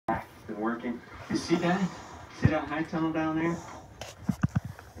working. You see that? See that high tunnel down there?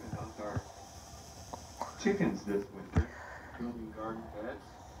 Those are chickens this winter. Building garden beds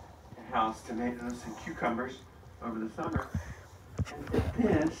and house tomatoes and cucumbers over the summer.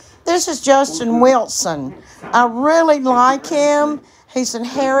 And this is Justin Wilson. I really like him. He's a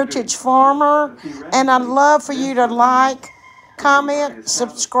heritage farmer, and I'd love for you to like, comment,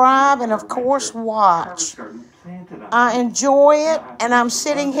 subscribe, and of course watch. I enjoy it, and I'm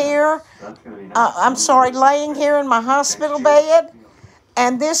sitting here, laying here in my hospital bed,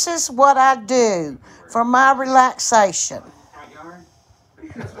 and this is what I do for my relaxation.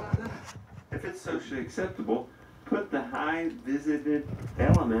 If it's socially acceptable, put the high visited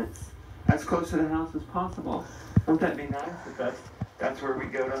elements as close to the house as possible. Won't that be nice if that's where we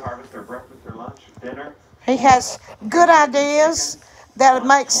go to harvest our breakfast or lunch or dinner? He has good ideas that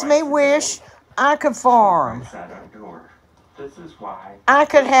makes me wish I could farm. This is why I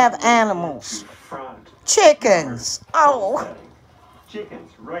could have animals. Chickens. Oh.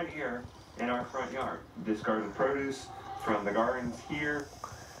 Chickens right here in our front yard. Discarded produce from the gardens here.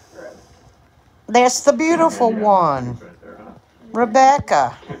 That's the beautiful one.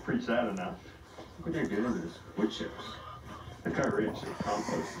 Rebecca. Can't preach that enough. What they're doing is wood chips. Look how rich the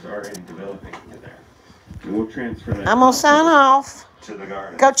compost is already developing in there. And we'll transfer that. I'm going to sign off. To the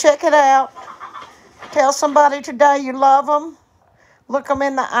garden. Go check it out. Tell somebody today you love them. Look them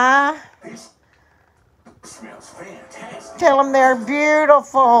in the eye. This smells fantastic. Tell them they're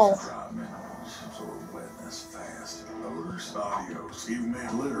beautiful.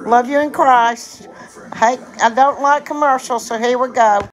 Love you in Christ. Hey, I don't like commercials, so here we go.